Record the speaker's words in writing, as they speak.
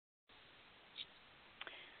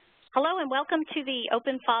Hello and welcome to the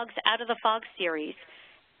OpenFog's Out of the Fog series.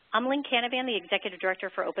 I'm Lynn Canavan, the Executive Director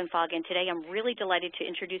for OpenFog, and today I'm really delighted to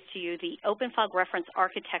introduce to you the OpenFog Reference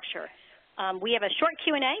Architecture. We have a short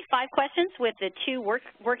Q&A, 5 questions with the 2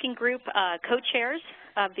 working group co-chairs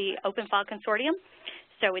of the OpenFog Consortium.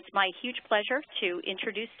 So it's my huge pleasure to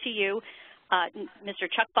introduce to you Mr.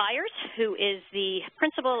 Chuck Byers, who is the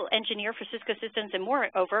Principal Engineer for Cisco Systems and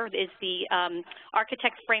moreover is the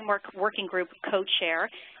Architect Framework Working Group Co-Chair,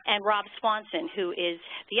 and Rob Swanson, who is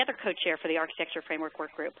the other Co-Chair for the Architecture Framework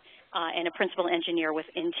Work Group and a Principal Engineer with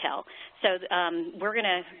Intel. So we're going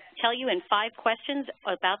to tell you in 5 questions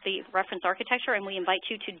about the reference architecture, and we invite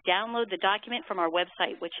you to download the document from our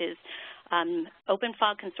website, which is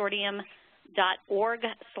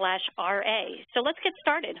openfogconsortium.org/RA. So let's get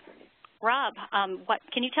started. Rob,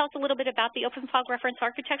 can you tell us a little bit about the OpenFog Reference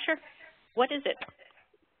Architecture? What is it?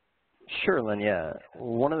 Sure, Lynn, yeah.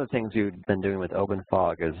 One of the things we've been doing with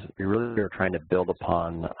OpenFog is we really are trying to build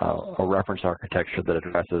upon a reference architecture that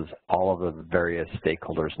addresses all of the various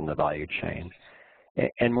stakeholders in the value chain.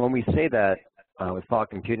 And when we say that with fog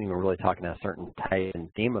computing, we're really talking a certain type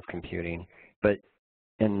and theme of computing, but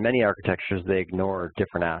in many architectures, they ignore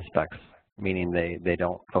different aspects, meaning they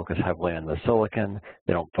don't focus heavily on the silicon,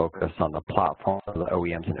 they don't focus on the platform, the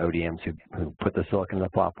OEMs and ODMs who put the silicon in the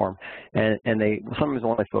platform, and they sometimes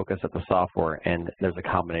only focus at the software, and there's a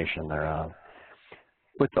combination thereof.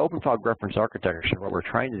 With the OpenFog reference architecture, what we're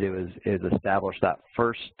trying to do is establish that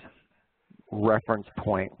first reference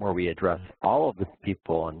point where we address all of the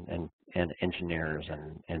people and engineers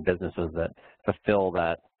and businesses that fulfill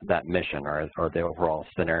that mission or the overall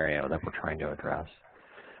scenario that we're trying to address.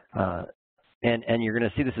 And you're going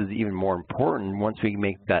to see this is even more important once we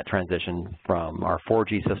make that transition from our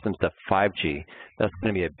 4G systems to 5G. That's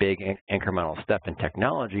going to be a big incremental step in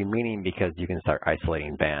technology, meaning because you can start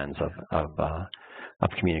isolating bands of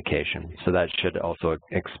communication. So that should also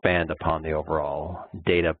expand upon the overall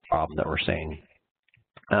data problem that we're seeing.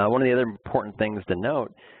 One of the other important things to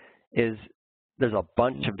note is there's a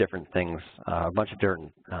bunch of different things, a bunch of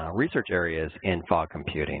different research areas in fog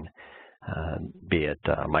computing. Be it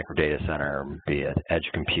micro data center, be it edge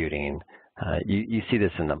computing. You see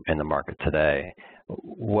this in the market today.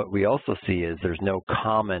 What we also see is there's no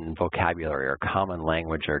common vocabulary or common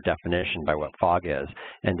language or definition by what fog is.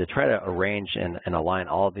 And to try to arrange and align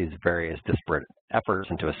all of these various disparate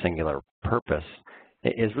efforts into a singular purpose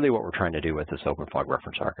is really what we're trying to do with this OpenFog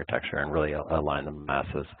reference architecture and really align the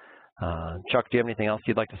masses. Chuck, do you have anything else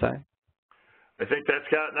you'd like to say? I think that's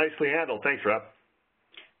got it nicely handled. Thanks, Rob.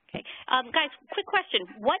 Okay. Guys, quick question.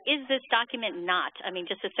 What is this document not? I mean,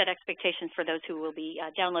 just to set expectations for those who will be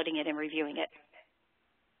downloading it and reviewing it.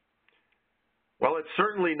 Well, it's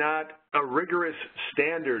certainly not a rigorous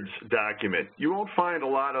standards document. You won't find a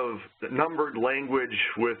lot of numbered language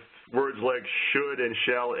with words like should and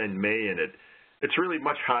shall and may in it. It's really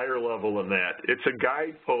much higher level than that. It's a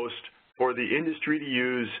guidepost for the industry to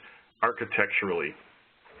use architecturally.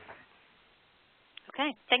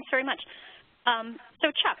 Okay. Thanks very much.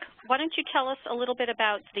 So Chuck, why don't you tell us a little bit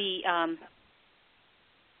about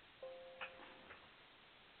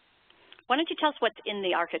why don't you tell us what's in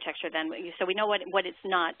the architecture then, so we know what it's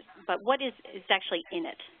not, but what is actually in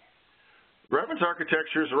it? Reference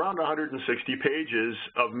architecture is around 160 pages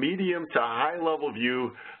of medium to high level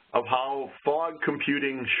view of how fog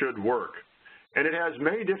computing should work. And it has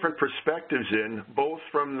many different perspectives in, both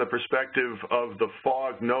from the perspective of the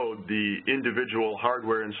fog node, the individual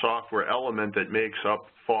hardware and software element that makes up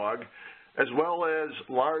fog, as well as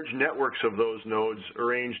large networks of those nodes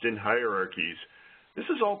arranged in hierarchies. This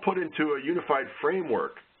is all put into a unified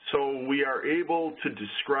framework, so we are able to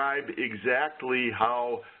describe exactly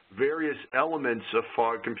how various elements of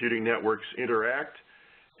fog computing networks interact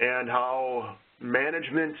and how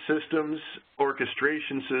management systems,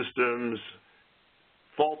 orchestration systems,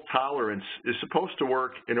 fault tolerance is supposed to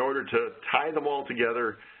work in order to tie them all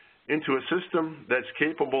together into a system that's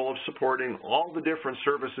capable of supporting all the different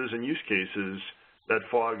services and use cases that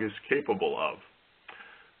fog is capable of.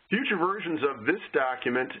 Future versions of this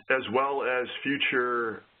document, as well as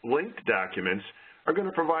future linked documents, are going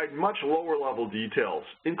to provide much lower level details,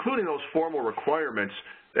 including those formal requirements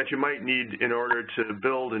that you might need in order to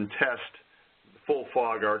build and test full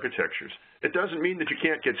fog architectures. It doesn't mean that you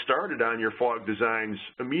can't get started on your fog designs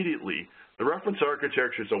immediately. The reference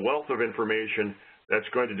architecture is a wealth of information that's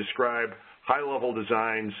going to describe high-level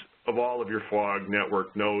designs of all of your fog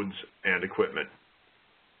network nodes and equipment.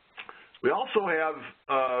 We also have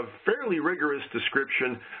a fairly rigorous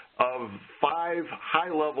description of 5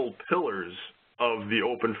 high-level pillars of the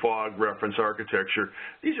OpenFog reference architecture.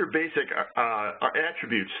 These are basic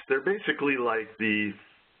attributes. They're basically like the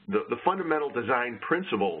the fundamental design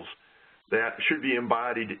principles that should be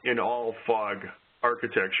embodied in all FOG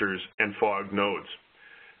architectures and FOG nodes.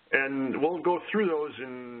 And we'll go through those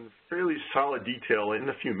in fairly solid detail in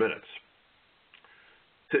a few minutes.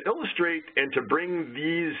 To illustrate and to bring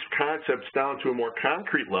these concepts down to a more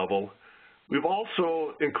concrete level, we've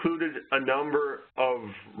also included a number of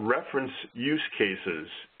reference use cases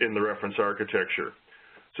in the reference architecture.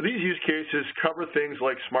 So these use cases cover things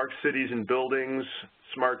like smart cities and buildings,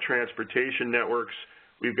 smart transportation networks.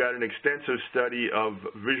 We've got an extensive study of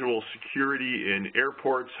visual security in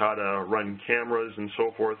airports, how to run cameras and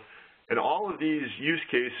so forth. And all of these use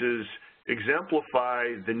cases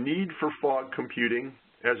exemplify the need for FOG computing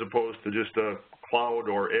as opposed to just a cloud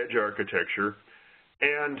or edge architecture,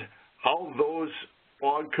 and how those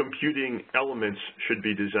FOG computing elements should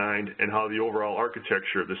be designed and how the overall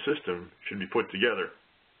architecture of the system should be put together.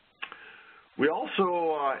 We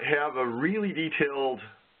also have a really detailed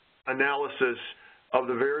analysis of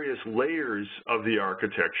the various layers of the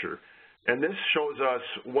architecture, and this shows us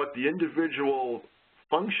what the individual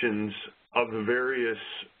functions of the various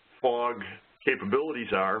FOG capabilities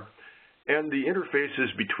are and the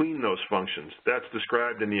interfaces between those functions. That's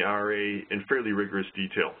described in the RA in fairly rigorous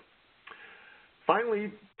detail.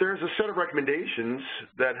 Finally, there's a set of recommendations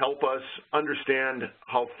that help us understand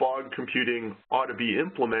how FOG computing ought to be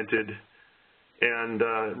implemented and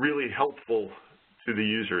really helpful to the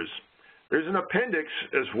users. There's an appendix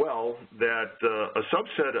as well that a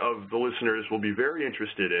subset of the listeners will be very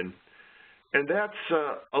interested in, and that's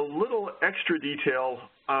a little extra detail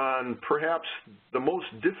on perhaps the most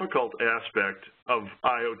difficult aspect of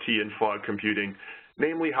IoT and FOG computing,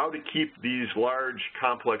 namely how to keep these large,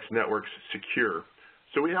 complex networks secure.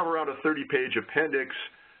 So we have around a 30-page appendix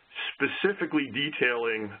specifically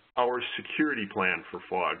detailing our security plan for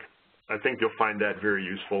FOG. I think you'll find that very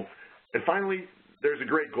useful. And finally, there's a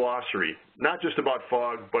great glossary, not just about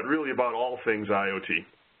FOG, but really about all things IoT.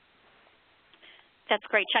 That's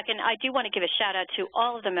great, Chuck. And I do want to give a shout out to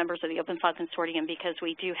all of the members of the OpenFog Consortium because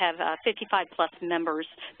we do have 55+ member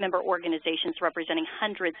organizations representing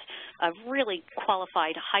hundreds of really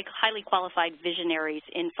qualified, highly qualified visionaries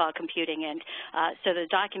in FOG computing. And so the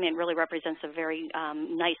document really represents a very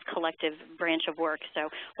nice collective branch of work. So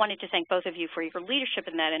wanted to thank both of you for your leadership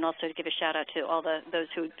in that and also to give a shout out to all those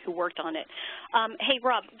who worked on it. Hey,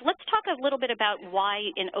 Rob, let's talk a little bit about why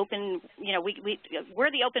in open, we're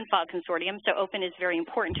the OpenFog Consortium, so open is very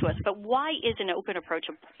important to us, but why is an open approach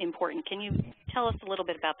important? Can you tell us a little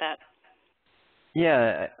bit about that?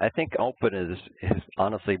 Yeah, I think open is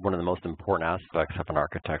honestly one of the most important aspects of an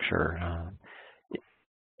architecture.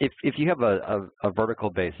 If you have a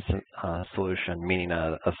vertical-based solution, meaning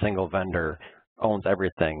a single vendor owns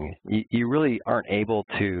everything, you really aren't able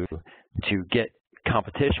to get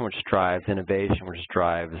competition, which drives innovation, which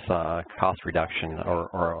drives cost reduction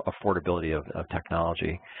or affordability of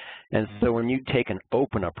technology. And so when you take an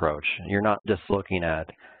open approach, you're not just looking at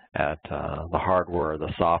the hardware or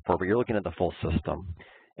the software, but you're looking at the full system.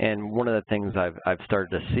 And one of the things I've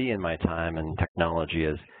started to see in my time in technology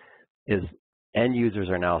is end users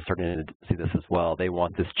are now starting to see this as well. They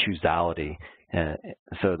want this choosality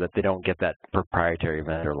so that they don't get that proprietary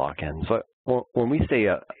vendor lock-in. So when we say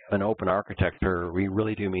an open architecture, we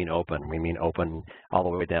really do mean open. We mean open all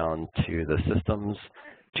the way down to the systems,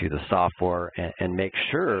 to the software, and make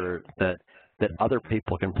sure that other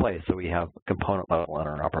people can play so we have component level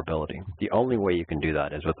interoperability. The only way you can do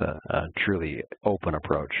that is with a truly open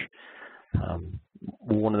approach.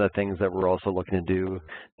 One of the things that we're also looking to do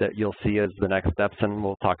that you'll see as the next steps, and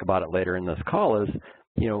we'll talk about it later in this call, is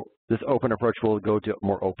this open approach will go to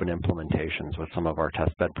more open implementations with some of our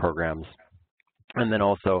testbed programs. And then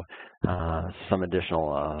also some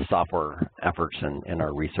additional software efforts in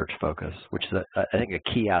our research focus, which is, I think,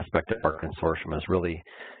 a key aspect of our consortium is really,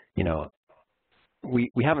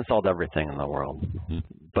 we haven't solved everything in the world,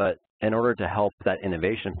 but in order to help that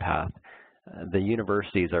innovation path, the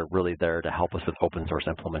universities are really there to help us with open source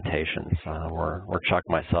implementations. Where Chuck,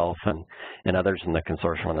 myself, and others in the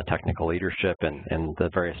consortium on the technical leadership and the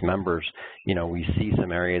various members, we see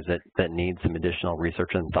some areas that need some additional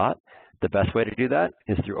research and thought. The best way to do that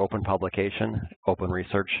is through open publication, open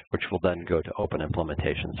research, which will then go to open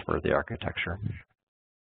implementations for the architecture.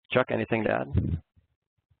 Chuck, anything to add?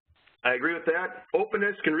 I agree with that.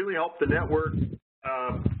 Openness can really help the network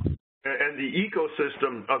and the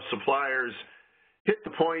ecosystem of suppliers hit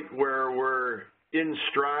the point where we're in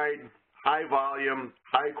stride, high volume,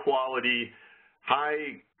 high quality,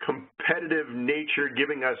 high competitive nature,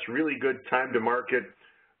 giving us really good time to market,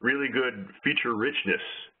 really good feature richness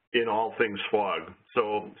in all things FOG.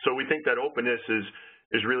 So we think that openness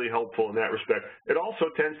is really helpful in that respect. It also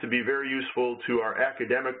tends to be very useful to our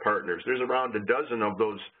academic partners. There's around a dozen of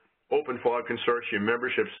those OpenFog Consortium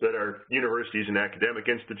memberships that are universities and academic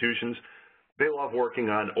institutions. They love working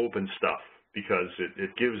on open stuff because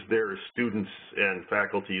it gives their students and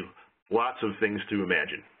faculty lots of things to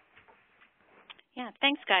imagine. Yeah,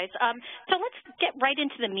 thanks, guys. So let's get right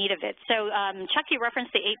into the meat of it. So, Chuck, you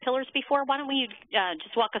referenced the 8 pillars before. Why don't you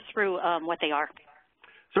just walk us through what they are?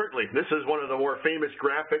 Certainly. This is one of the more famous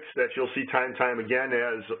graphics that you'll see time and time again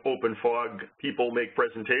as OpenFog people make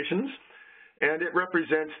presentations, and it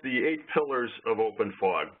represents the 8 pillars of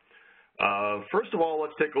OpenFog. First of all,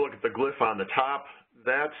 let's take a look at the glyph on the top.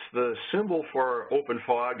 That's the symbol for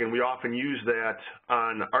OpenFog, and we often use that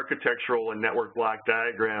on architectural and network block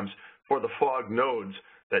diagrams for the fog nodes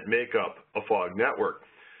that make up a fog network.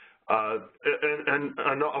 A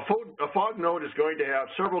fog node is going to have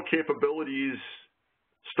several capabilities: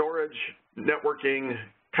 storage, networking,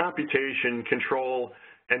 computation, control,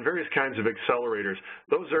 and various kinds of accelerators.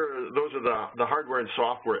 Those are the hardware and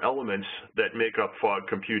software elements that make up fog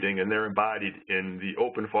computing, and they're embodied in the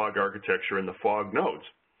OpenFog architecture and the fog nodes.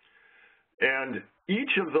 And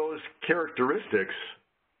each of those characteristics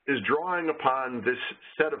is drawing upon this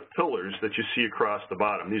set of pillars that you see across the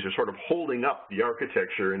bottom. These are sort of holding up the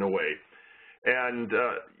architecture in a way. And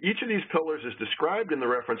each of these pillars is described in the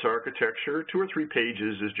reference architecture. 2 or 3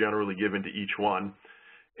 pages is generally given to each one,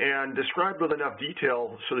 and described with enough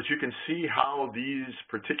detail so that you can see how these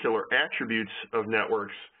particular attributes of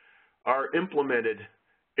networks are implemented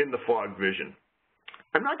in the fog vision.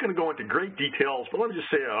 I'm not going to go into great details, but let me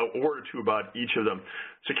just say a word or two about each of them.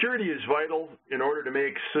 Security is vital in order to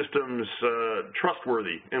make systems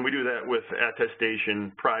trustworthy, and we do that with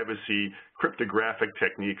attestation, privacy, cryptographic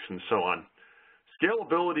techniques, and so on.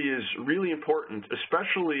 Scalability is really important,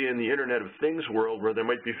 especially in the Internet of Things world, where there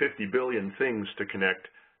might be 50 billion things to connect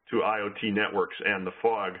to IoT networks and the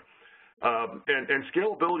fog. And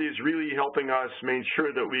scalability is really helping us make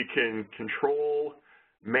sure that we can control,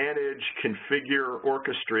 manage, configure,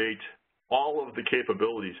 orchestrate all of the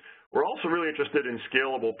capabilities. We're also really interested in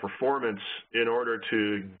scalable performance in order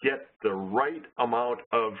to get the right amount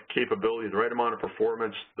of capability, the right amount of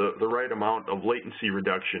performance, the right amount of latency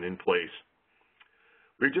reduction in place.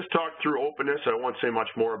 We just talked through openness. I won't say much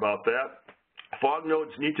more about that. Fog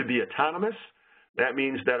nodes need to be autonomous. That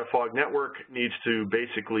means that a fog network needs to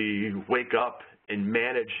basically wake up and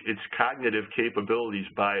manage its cognitive capabilities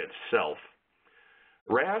by itself.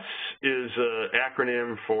 RAS is an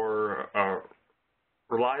acronym for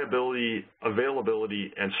reliability,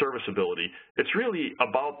 availability, and serviceability. It's really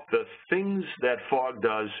about the things that fog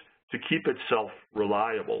does to keep itself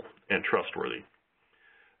reliable and trustworthy.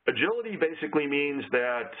 Agility basically means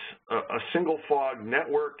that a single fog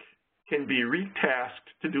network can be retasked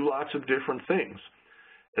to do lots of different things.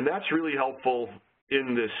 And that's really helpful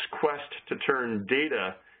in this quest to turn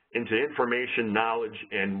data into information, knowledge,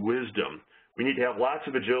 and wisdom. We need to have lots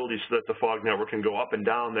of agility so that the fog network can go up and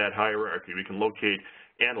down that hierarchy. We can locate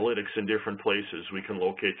analytics in different places. We can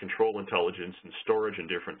locate control intelligence and storage in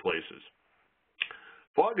different places.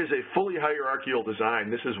 Fog is a fully hierarchical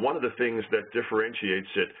design. This is one of the things that differentiates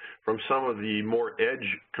it from some of the more edge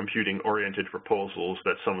computing-oriented proposals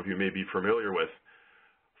that some of you may be familiar with.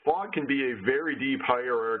 Fog can be a very deep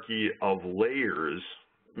hierarchy of layers,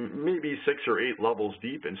 maybe 6 or 8 levels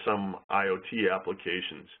deep in some IoT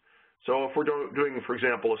applications. So if we're doing, for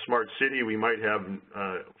example, a smart city, we might have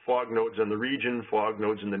fog nodes in the region, fog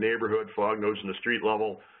nodes in the neighborhood, fog nodes in the street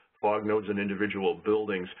level, fog nodes in individual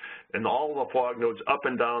buildings. And all the fog nodes up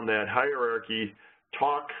and down that hierarchy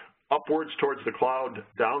talk upwards towards the cloud,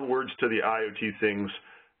 downwards to the IoT things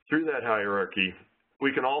through that hierarchy.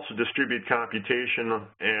 We can also distribute computation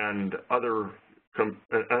and other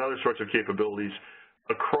sorts of capabilities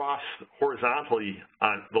across horizontally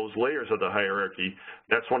on those layers of the hierarchy.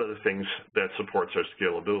 That's one of the things that supports our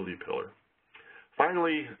scalability pillar.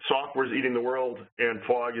 Finally, software is eating the world, and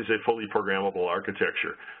fog is a fully programmable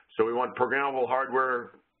architecture. So we want programmable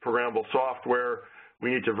hardware, programmable software.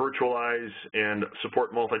 We need to virtualize and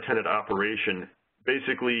support multi-tenant operation.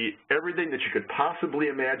 Basically, everything that you could possibly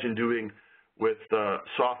imagine doing with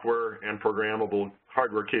software and programmable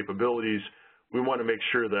hardware capabilities, we want to make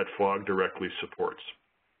sure that fog directly supports.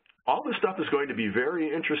 All this stuff is going to be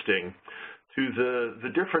very interesting to the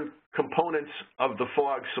different components of the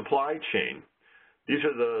fog supply chain. These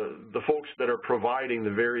are the folks that are providing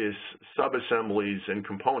the various sub-assemblies and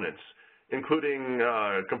components, including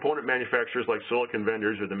component manufacturers like silicon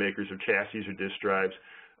vendors or the makers of chassis or disk drives.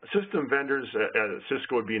 System vendors,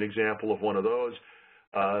 Cisco would be an example of one of those.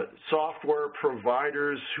 software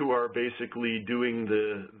providers who are basically doing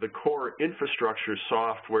the core infrastructure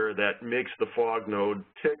software that makes the fog node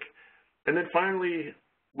tick. And then finally,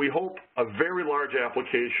 we hope a very large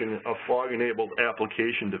application of fog-enabled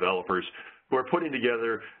application developers who are putting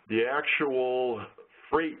together the actual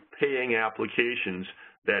freight-paying applications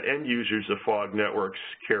that end users of fog networks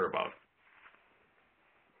care about.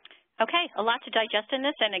 Okay, a lot to digest in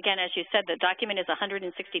this, and again, as you said, the document is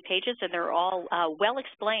 160 pages, and they're all well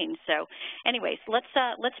explained. So, anyways, let's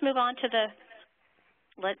move on to the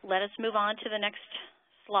let us move on to the next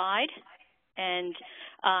slide. And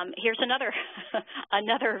here's another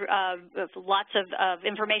lots of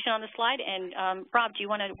information on the slide. And Rob, do you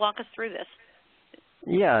want to walk us through this?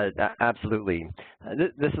 Yeah, absolutely.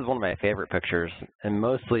 This is one of my favorite pictures, and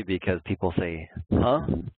mostly because people say, huh?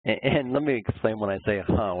 And let me explain when I say,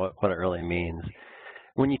 huh, what it really means.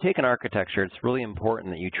 When you take an architecture, it's really important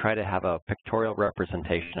that you try to have a pictorial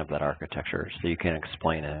representation of that architecture so you can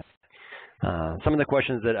explain it. Some of the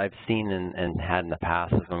questions that I've seen and had in the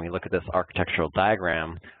past is when we look at this architectural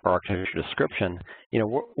diagram or architecture description, you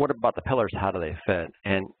know, what about the pillars? How do they fit?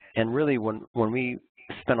 And really, when we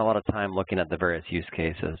spent a lot of time looking at the various use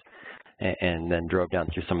cases and then drove down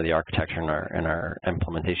through some of the architecture in our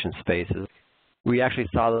implementation spaces, we actually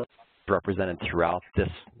saw those represented throughout this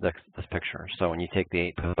picture. So when you take the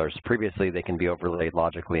 8 pillars previously, they can be overlaid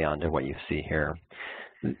logically onto what you see here.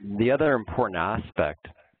 The other important aspect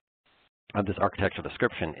of this architectural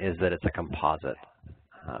description is that it's a composite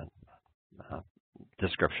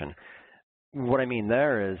description. What I mean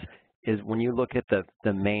there is when you look at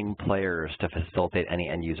the main players to facilitate any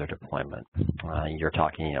end user deployment, you're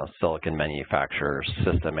talking, you know, silicon manufacturers,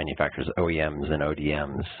 system manufacturers, OEMs and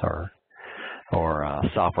ODMs, or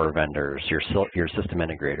software vendors, your system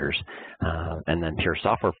integrators, and then pure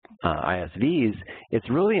software ISVs. It's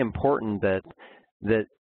really important that the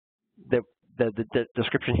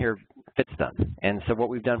description here fits them. And so what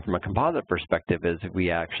we've done from a composite perspective is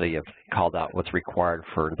we actually have called out what's required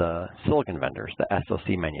for the silicon vendors, the SoC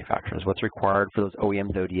manufacturers, what's required for those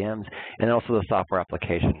OEMs, ODMs, and also the software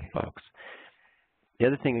application folks. The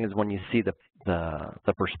other thing is when you see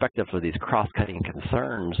the perspective for these cross-cutting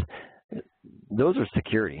concerns, those are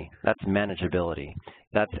security, that's manageability,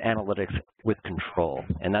 that's analytics with control,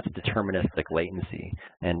 and that's deterministic latency,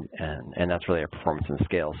 and that's really a performance and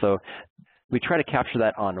scale. So we try to capture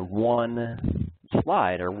that on one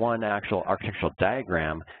slide or one actual architectural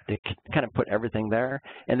diagram to kind of put everything there,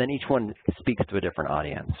 and then each one speaks to a different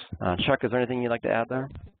audience. Chuck, is there anything you'd like to add there?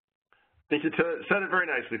 I think you said it very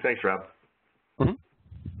nicely. Thanks, Rob. Mm-hmm.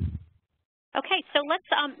 Okay, so let's.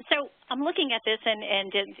 So I'm looking at this,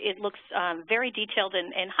 and it looks very detailed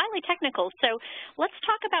and highly technical. So let's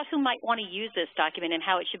talk about who might want to use this document and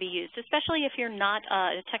how it should be used, especially if you're not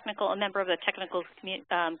a member of the technical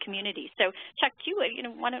community. So Chuck,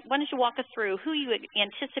 why don't you walk us through who you would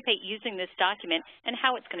anticipate using this document and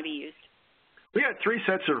how it's going to be used? We had 3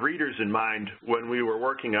 sets of readers in mind when we were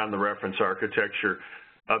working on the reference architecture: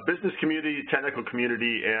 business community, technical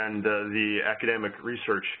community, and the academic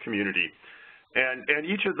research community. And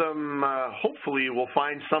each of them hopefully will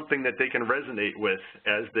find something that they can resonate with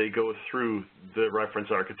as they go through the reference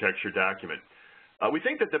architecture document. We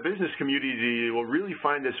think that the business community will really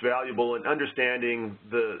find this valuable in understanding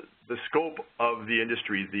the scope of the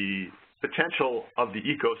industry, the potential of the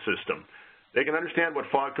ecosystem. They can understand what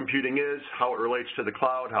fog computing is, how it relates to the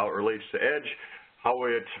cloud, how it relates to edge, how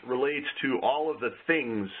it relates to all of the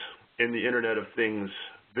things in the Internet of Things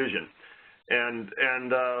vision.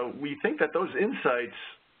 And we think that those insights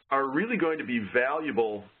are really going to be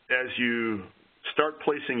valuable as you start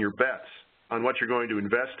placing your bets on what you're going to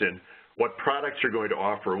invest in, what products you're going to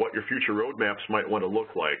offer, what your future roadmaps might want to look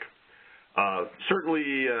like.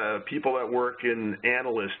 Certainly, people that work in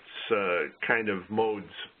analysts kind of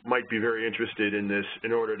modes might be very interested in this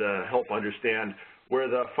in order to help understand where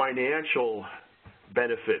the financial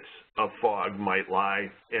benefits of fog might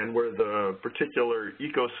lie and where the particular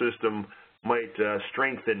ecosystem might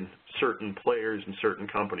strengthen certain players and certain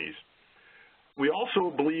companies. We also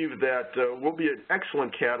believe that we'll be an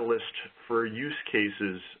excellent catalyst for use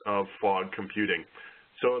cases of fog computing.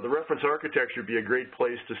 So the reference architecture would be a great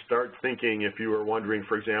place to start thinking if you were wondering,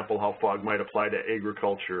 for example, how fog might apply to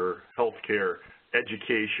agriculture, healthcare,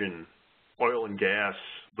 education, oil and gas,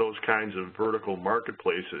 those kinds of vertical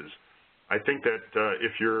marketplaces. I think that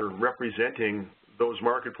if you're representing those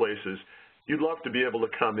marketplaces, you'd love to be able to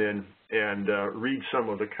come in and read some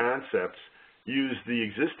of the concepts, use the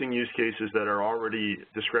existing use cases that are already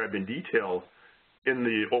described in detail in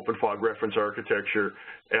the OpenFog Reference Architecture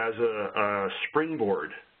as a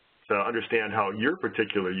springboard to understand how your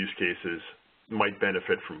particular use cases might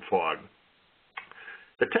benefit from fog.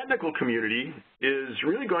 The technical community is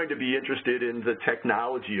really going to be interested in the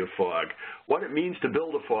technology of fog, what it means to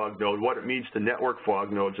build a fog node, what it means to network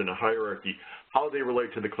fog nodes in a hierarchy, how they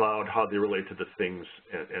relate to the cloud, how they relate to the things,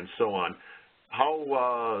 and so on.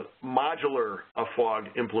 How modular a fog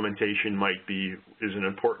implementation might be is an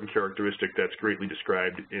important characteristic that's greatly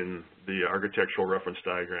described in the architectural reference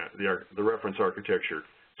diagram, the reference architecture.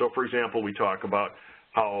 So for example, we talk about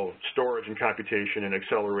how storage and computation and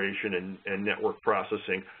acceleration and network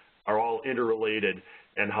processing are all interrelated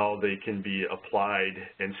and how they can be applied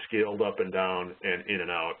and scaled up and down and in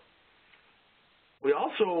and out. We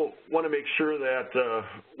also want to make sure that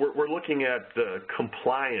we're looking at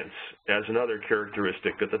compliance as another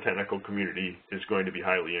characteristic that the technical community is going to be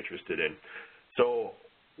highly interested in. So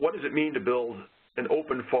what does it mean to build an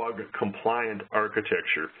OpenFog compliant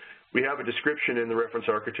architecture? We have a description in the reference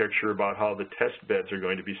architecture about how the test beds are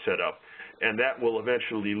going to be set up, and that will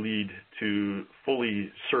eventually lead to fully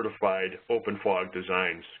certified OpenFog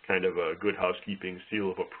designs, kind of a good housekeeping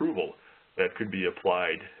seal of approval that could be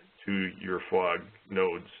applied to your fog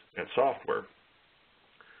nodes and software.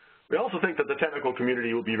 We also think that the technical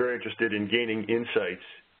community will be very interested in gaining insights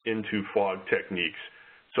into fog techniques.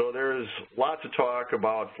 So there's lots of talk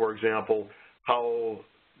about, for example, how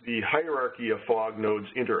the hierarchy of fog nodes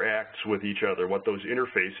interacts with each other, what those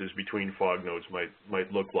interfaces between fog nodes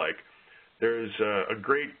might look like. There's a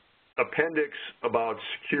great appendix about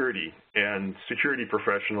security and security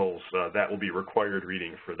professionals that will be required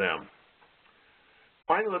reading for them.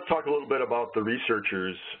 Finally, let's talk a little bit about the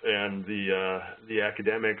researchers and the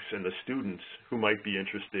academics and the students who might be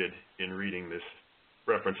interested in reading this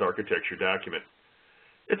reference architecture document.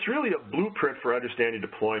 It's really a blueprint for understanding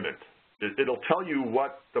deployment. It'll tell you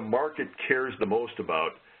what the market cares the most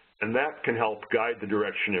about, and that can help guide the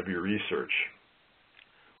direction of your research.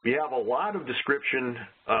 We have a lot of description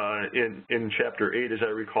in Chapter 8, as I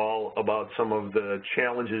recall, about some of the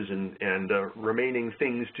challenges and remaining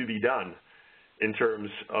things to be done in terms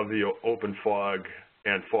of the OpenFog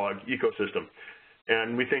and fog ecosystem.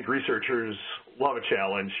 And we think researchers love a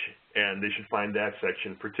challenge, and they should find that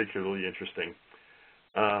section particularly interesting.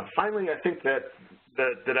 Finally, I think that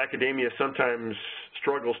academia sometimes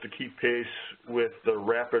struggles to keep pace with the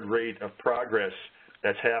rapid rate of progress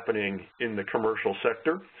that's happening in the commercial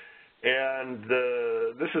sector. And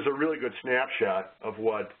this is a really good snapshot of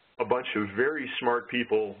what a bunch of very smart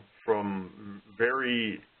people from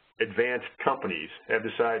very advanced companies have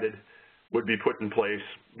decided would be put in place.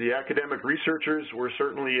 The academic researchers were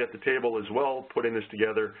certainly at the table as well, putting this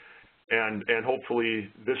together, and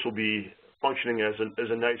hopefully this will be functioning as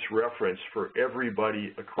a nice reference for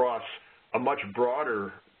everybody across a much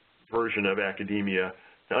broader version of academia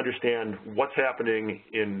to understand what's happening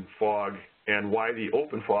in fog and why the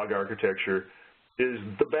OpenFog architecture is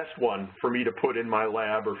the best one for me to put in my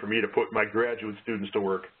lab or for me to put my graduate students to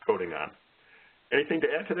work coding on. Anything to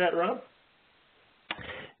add to that, Rob?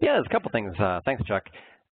 Yeah, there's a couple things. Thanks, Chuck.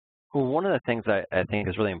 One of the things I think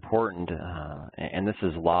is really important, and this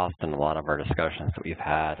is lost in a lot of our discussions that we've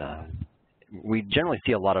had, we generally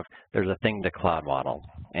see a lot of, there's a thing to cloud model.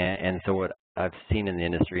 And so what I've seen in the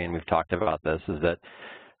industry, and we've talked about this, is that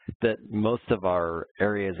most of our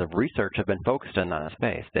areas of research have been focused in that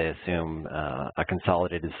space. They assume a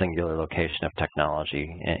consolidated singular location of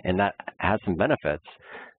technology, and that has some benefits.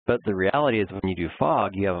 But the reality is when you do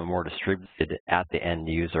fog, you have a more distributed at the end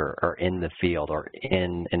user or in the field or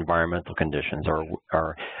in environmental conditions,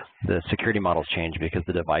 or the security models change because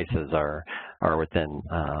the devices are within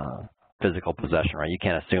physical possession, right? You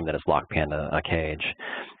can't assume that it's locked behind a cage.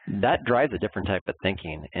 That drives a different type of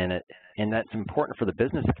thinking, and that's important for the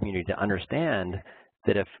business community to understand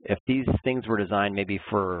that if these things were designed maybe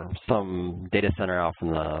for some data center out from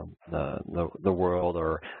the world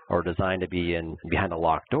or designed to be behind a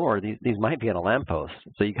locked door, these might be in a lamppost.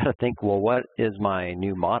 So you got to think, well, what is my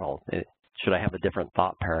new model? Should I have a different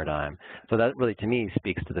thought paradigm? So that really, to me,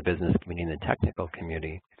 speaks to the business community and the technical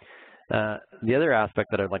community. The other aspect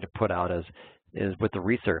that I'd like to put out is with the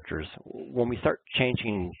researchers. When we start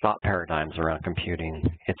changing thought paradigms around computing,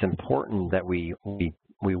 it's important that we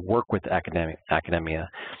work with academia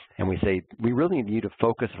and we say, we really need you to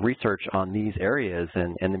focus research on these areas,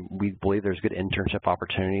 and we believe there's good internship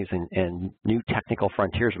opportunities and new technical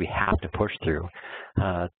frontiers we have to push through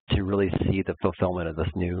to really see the fulfillment of this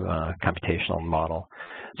new computational model.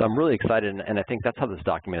 So I'm really excited, and I think that's how this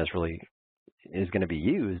document is really is going to be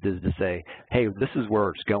used is to say, hey, this is where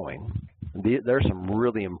it's going. There are some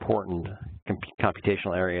really important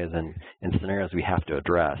computational areas and scenarios we have to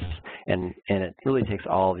address, and it really takes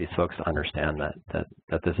all of these folks to understand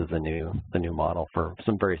that this is the new model for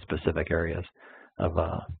some very specific areas of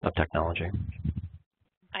technology.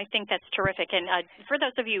 I think that's terrific. And for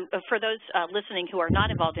those of you, listening who are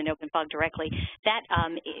not involved in OpenFog directly, that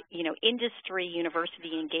industry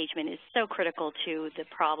university engagement is so critical to the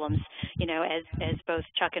problems. As both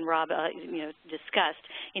Chuck and Rob discussed,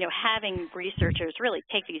 having researchers really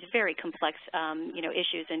take these very complex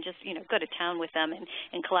issues and just go to town with them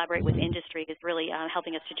and collaborate with industry is really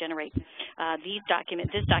helping us to generate this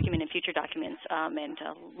document and future documents, and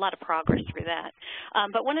a lot of progress through that.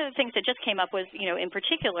 But one of the things that just came up was, in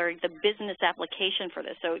particular, the business application for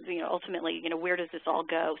this. So, ultimately, where does this all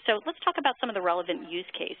go? So let's talk about some of the relevant use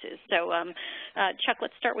cases. So, Chuck,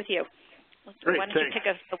 let's start with you. Great, why don't you pick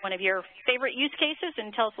one of your favorite use cases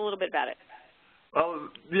and tell us a little bit about it? Well,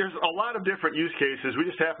 there's a lot of different use cases. We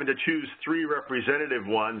just happen to choose 3 representative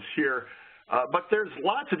ones here. But there's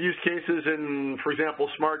lots of use cases in, for example,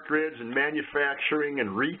 smart grids and manufacturing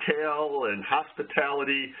and retail and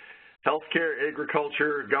hospitality, healthcare,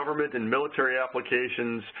 agriculture, government, and military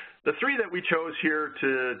applications. The 3 that we chose here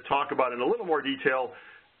to talk about in a little more detail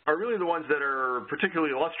are really the ones that are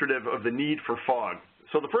particularly illustrative of the need for fog.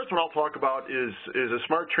 So the first one I'll talk about is a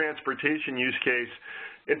smart transportation use case,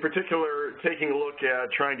 in particular taking a look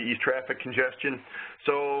at trying to ease traffic congestion.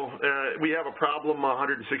 So we have a problem,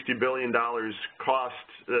 $160 billion cost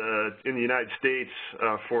in the United States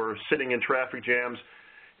for sitting in traffic jams.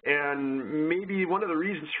 And maybe one of the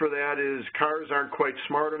reasons for that is cars aren't quite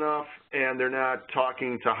smart enough, and they're not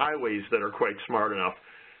talking to highways that are quite smart enough.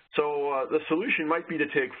 So the solution might be to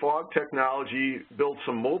take fog technology, build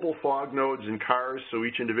some mobile fog nodes in cars so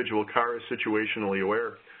each individual car is situationally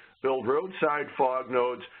aware, build roadside fog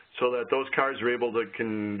nodes so that those cars are able to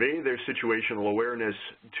convey their situational awareness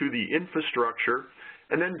to the infrastructure,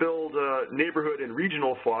 and then build neighborhood and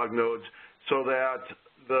regional fog nodes so that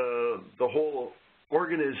the whole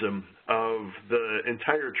organism of the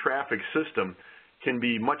entire traffic system can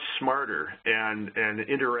be much smarter and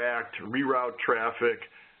interact, reroute traffic,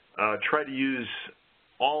 try to use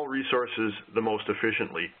all resources the most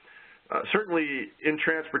efficiently. Certainly in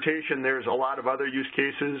transportation, there's a lot of other use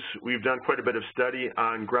cases. We've done quite a bit of study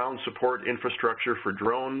on ground support infrastructure for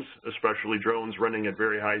drones, especially drones running at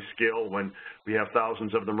very high scale when we have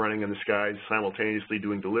thousands of them running in the skies simultaneously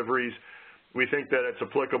doing deliveries. We think that it's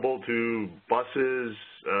applicable to buses,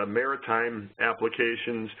 maritime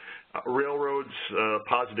applications, railroads.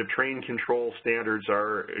 Positive train control standards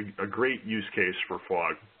are a great use case for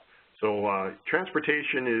fog. So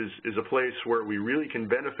transportation is a place where we really can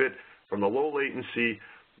benefit from the low latency,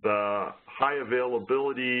 the high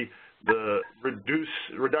availability, the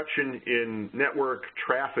reduction in network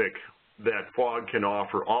traffic that fog can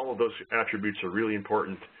offer. All of those attributes are really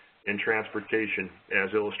important in transportation,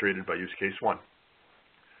 as illustrated by use case 1.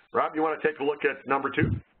 Rob, you want to take a look at number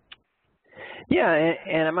 2? Yeah,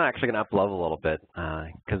 and I'm actually going to up level a little bit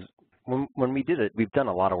because when we did it, we've done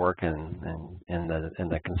a lot of work in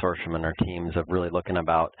the consortium and our teams of really looking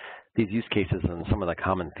about these use cases and some of the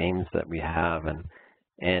common themes that we have,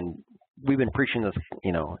 and we've been preaching this,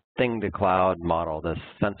 thing to cloud model, this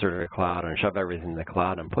sensor to cloud, and shove everything in the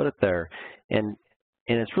cloud and put it there, and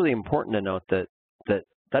it's really important to note that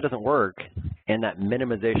doesn't work, and that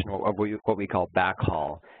minimization of what we call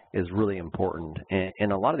backhaul is really important. And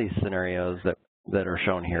in a lot of these scenarios that are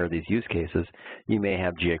shown here, these use cases, you may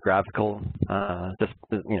have geographical,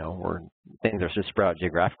 where things are just spread out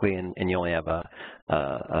geographically, and you only have a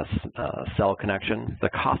cell connection. The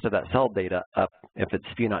cost of that cell data if it's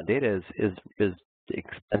few not data is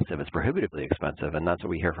expensive. It's prohibitively expensive, and that's what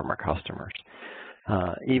we hear from our customers.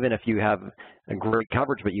 Even if you have a great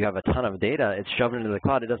coverage, but you have a ton of data, it's shoved into the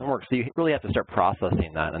cloud, it doesn't work. So you really have to start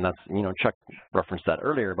processing that, and that's, Chuck referenced that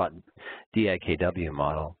earlier about DIKW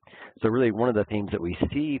model. So really one of the themes that we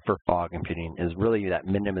see for fog computing is really that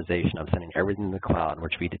minimization of sending everything to the cloud,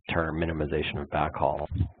 which we term minimization of backhaul.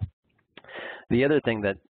 The other thing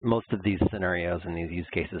that most of these scenarios and these use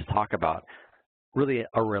cases talk about, really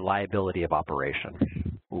a reliability of operation.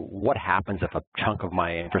 What happens if a chunk of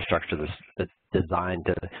my infrastructure that's designed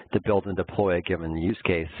to build and deploy a given use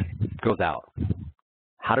case goes out?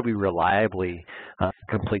 How do we reliably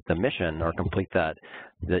complete the mission or complete that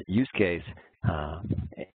use case?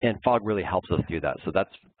 And fog really helps us do that. So that's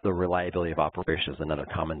the reliability of operation is another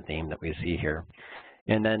common theme that we see here.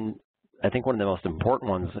 And then I think one of the most important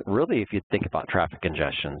ones, really, if you think about traffic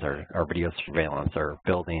congestions or video surveillance or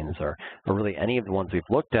buildings or really any of the ones we've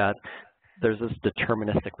looked at, there's this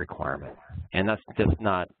deterministic requirement, and that's just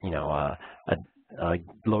not, you know, a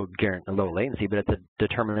low latency, but it's a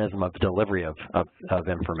determinism of delivery of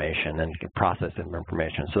information and process of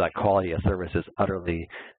information. So that quality of service is utterly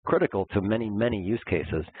critical to many use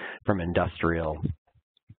cases, from industrial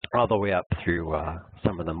all the way up through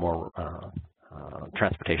some of the more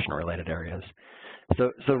transportation-related areas.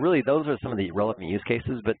 So really, those are some of the relevant use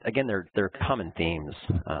cases. But again, they're common themes,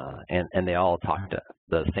 and they all talk to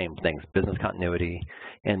the same things: business continuity.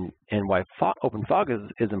 And why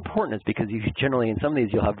OpenFog is important is because you generally, in some of these,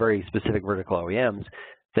 you'll have very specific vertical OEMs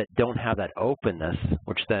that don't have that openness,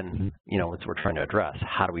 which then, you know, it's what we're trying to address.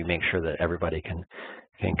 How do we make sure that everybody can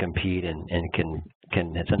compete and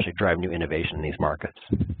can essentially drive new innovation in these markets?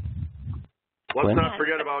 Let's not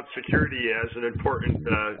forget about security as an important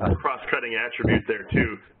cross-cutting attribute there,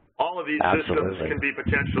 too. All of these systems can be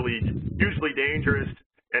potentially hugely dangerous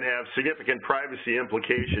and have significant privacy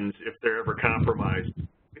implications if they're ever compromised.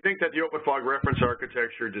 We think that the OpenFog Reference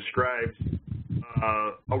Architecture describes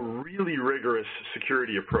a really rigorous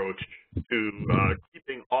security approach to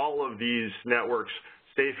keeping all of these networks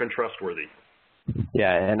safe and trustworthy.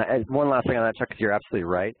 Yeah, and one last thing on that, Chuck, because you're absolutely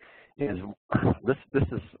right.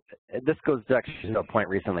 This goes actually to a point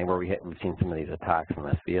recently where we've seen some of these attacks in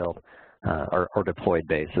this field or deployed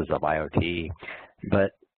bases of IoT.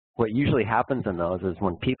 But what usually happens in those is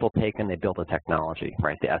when people take and they build a technology,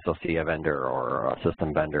 right? The SOC vendor or a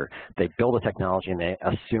system vendor, they build a technology and they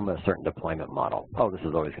assume a certain deployment model. Oh, this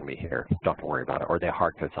is always going to be here. Don't have to worry about it. Or they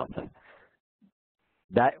hard code something.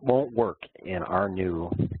 That won't work in our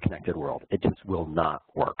new connected world. It just will not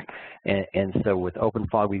work. And so with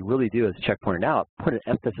OpenFog, we really do, as Chuck pointed out, put an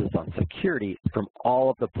emphasis on security from all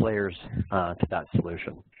of the players to that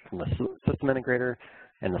solution, from the system integrator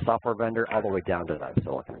and the software vendor all the way down to that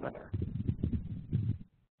silicon vendor.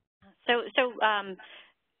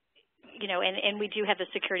 You know, and we do have the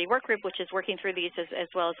security work group, which is working through these as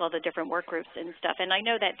well as all the different work groups and stuff. And I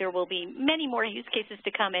know that there will be many more use cases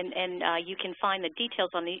to come, and you can find the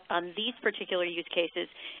details on these particular use cases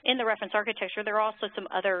in the reference architecture. There are also some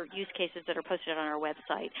other use cases that are posted on our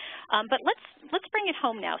website. But let's bring it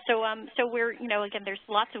home now. So we're, you know, again, there's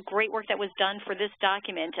lots of great work that was done for this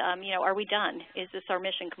document. You know, are we done? Is this our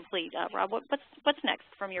mission complete? Rob, what's next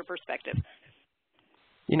from your perspective?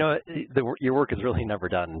 You know, your work is really never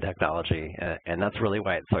done in technology, and that's really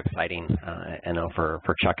why it's so exciting, I know, for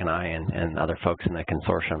Chuck and I and other folks in the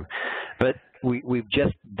consortium. But we've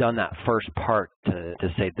just done that first part to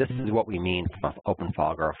say this is what we mean from an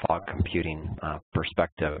OpenFog or a fog computing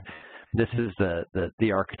perspective. This is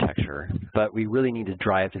the architecture, but we really need to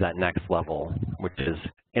drive to that next level, which is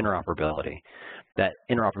interoperability. That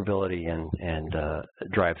interoperability and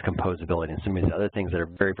drives composability and some of these other things that are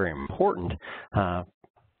very, very important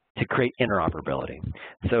to create interoperability.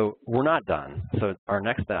 So we're not done. So our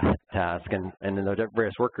next task, and in the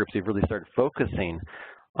various work groups, we've really started focusing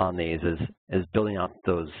on these is building out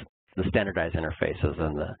the standardized interfaces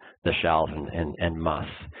and the shells and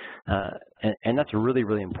musts. And that's really,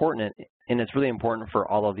 really important. And it's really important for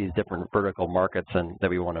all of these different vertical markets that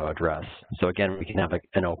we want to address. So again, we can have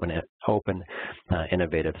an open,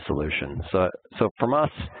 innovative solution. So from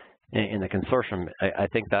us, in the consortium, I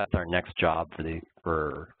think that's our next job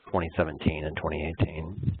for 2017 and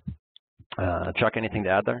 2018. Chuck, anything to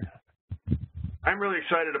add there? I'm really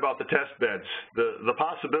excited about the test beds. The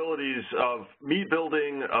possibilities of me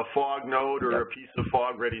building a fog node or a piece of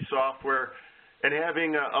fog-ready software and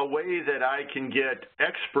having a way that I can get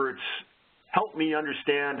experts help me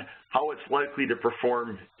understand how it's likely to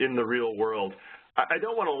perform in the real world. I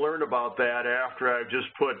don't want to learn about that after I've just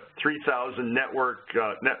put 3,000 network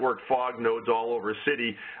fog nodes all over a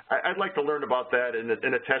city. I'd like to learn about that in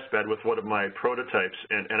a test bed with one of my prototypes,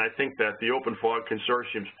 and I think that the OpenFog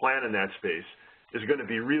Consortium's plan in that space is going to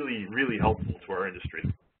be really, really helpful to our industry.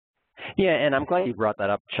 Yeah, and I'm glad you brought that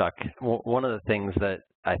up, Chuck. One of the things that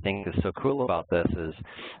I think is so cool about this is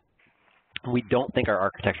we don't think our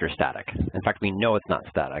architecture is static. In fact, we know it's not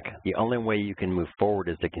static. The only way you can move forward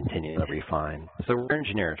is to continue to refine. So we're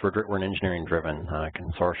engineers. We're an engineering-driven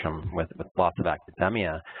consortium with lots of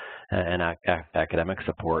academia and academic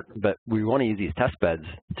support. But we want to use these test beds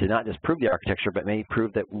to not just prove the architecture, but maybe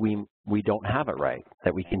prove that we don't have it right,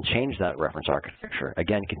 that we can change that reference architecture.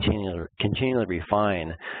 Again, continually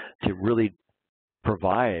refine to really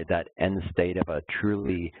provide that end state of a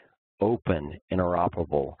truly open,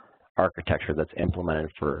 interoperable architecture that's implemented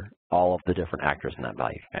for all of the different actors in that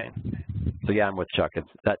value chain. So yeah, I'm with Chuck. It's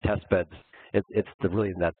that test beds. It's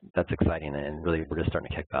really that's exciting, and really we're just starting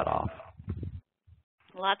to kick that off.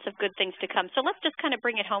 Lots of good things to come. So let's just kind of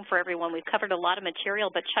bring it home for everyone. We've covered a lot of material,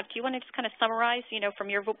 but Chuck, do you want to just kind of summarize, from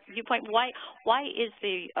your viewpoint, why is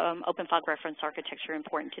the OpenFog Reference Architecture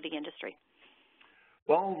important to the industry?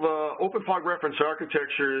 Well, the OpenFog Reference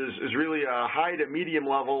Architecture is really a high to medium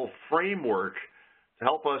level framework to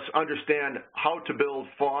help us understand how to build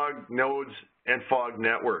fog nodes and fog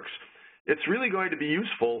networks. It's really going to be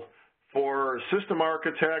useful for system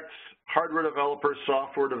architects, hardware developers,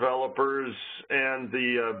 software developers, and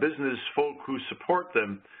the business folk who support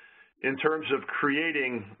them in terms of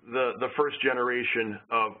creating the first generation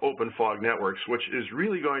of OpenFog networks, which is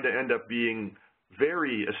really going to end up being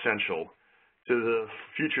very essential to the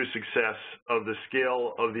future success of the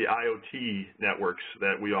scale of the IoT networks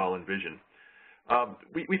that we all envision.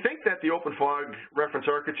 We think that the OpenFog Reference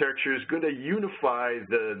Architecture is going to unify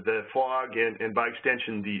the fog and by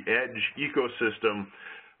extension the edge ecosystem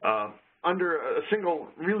under a single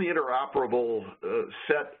really interoperable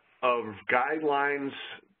set of guidelines,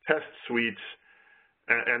 test suites,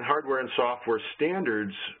 and hardware and software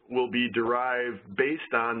standards will be derived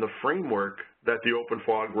based on the framework that the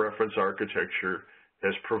OpenFog Reference Architecture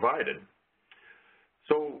has provided.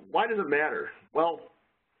 So why does it matter? Well,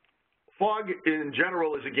 fog in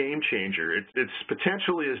general is a game changer. It's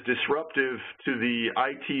potentially as disruptive to the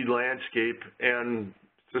IT landscape and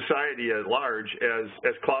society at large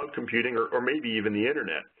as cloud computing or maybe even the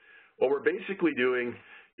internet. What we're basically doing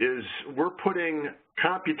is we're putting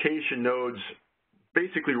computation nodes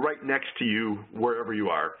basically right next to you wherever you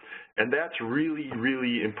are. And that's really,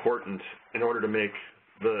 really important in order to make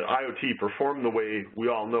the IoT perform the way we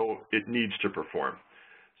all know it needs to perform.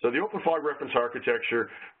 So the OpenFog Reference Architecture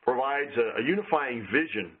provides a unifying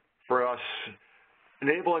vision for us,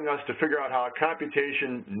 enabling us to figure out how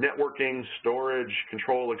computation, networking, storage,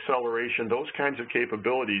 control, acceleration, those kinds of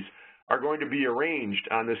capabilities are going to be arranged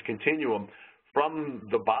on this continuum from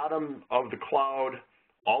the bottom of the cloud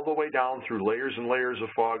all the way down through layers and layers of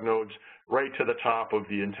fog nodes right to the top of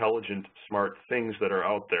the intelligent, smart things that are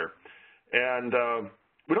out there. And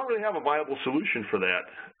we don't really have a viable solution for that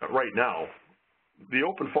right now. The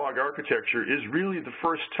OpenFog architecture is really the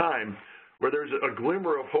first time where there's a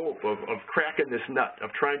glimmer of hope of cracking this nut,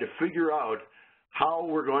 of trying to figure out how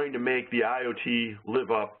we're going to make the IoT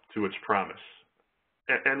live up to its promise.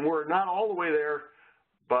 And we're not all the way there,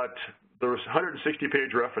 but the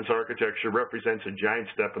 160-page reference architecture represents a giant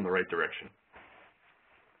step in the right direction.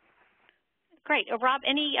 Great. Rob,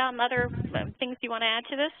 any other things you want to add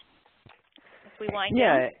to this as we wind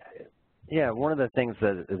down? Yeah, one of the things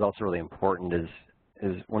that is also really important is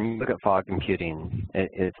when you look at fog computing,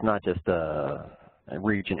 it's not just a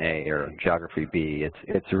region A or geography B.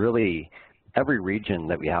 It's really every region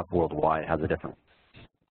that we have worldwide has a different.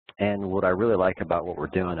 And what I really like about what we're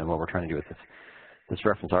doing and what we're trying to do with this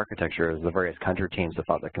reference architecture is the various country teams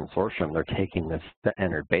about the consortium, they're taking this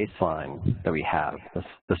standard baseline that we have,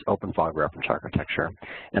 this OpenFog reference architecture,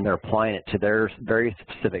 and they're applying it to their very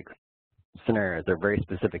specific scenarios, their very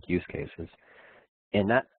specific use cases. And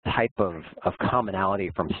that type of commonality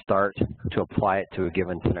from start to apply it to a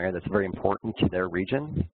given scenario that's very important to their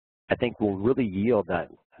region, I think will really yield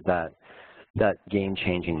that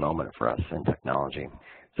game-changing moment for us in technology.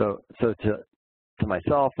 So to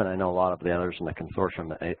myself, and I know a lot of the others in the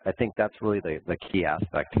consortium, I think that's really the key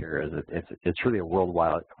aspect here. Is it's really a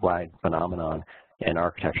worldwide phenomenon and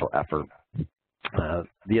architectural effort.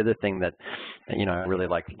 The other thing that I really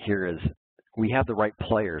like here is we have the right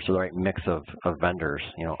players, so the right mix of vendors.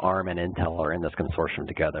 ARM and Intel are in this consortium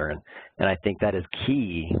together, and I think that is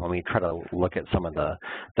key when we try to look at some of the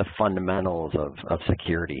fundamentals of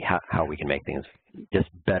security, how we can make things just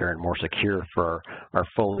better and more secure for our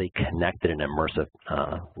fully connected and immersive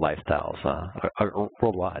lifestyles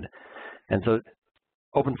worldwide. And so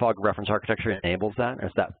OpenFog Reference Architecture enables that.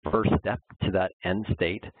 It's that first step to that end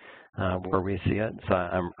state where we see it. So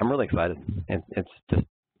I'm really excited. It's just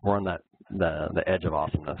we're on the edge of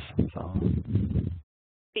awesomeness. So.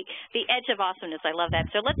 The edge of awesomeness, I love that.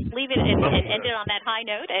 So let's leave it and end it on that high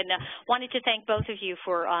note. And wanted to thank both of you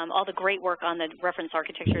for all the great work on the reference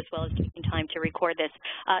architecture as well as taking time to record this.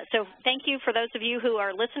 So thank you for those of you who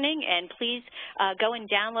are listening, and please go and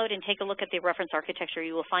download and take a look at the reference architecture.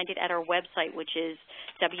 You will find it at our website, which is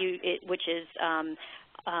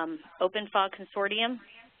OpenFog Consortium.org,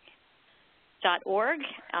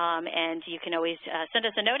 and you can always send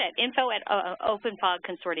us a note at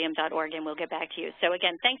info@openfogconsortium.org, and we'll get back to you. So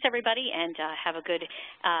again, thanks everybody, and have a good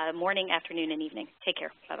morning, afternoon, and evening. Take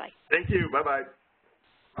care. Bye-bye. Thank you. Bye-bye.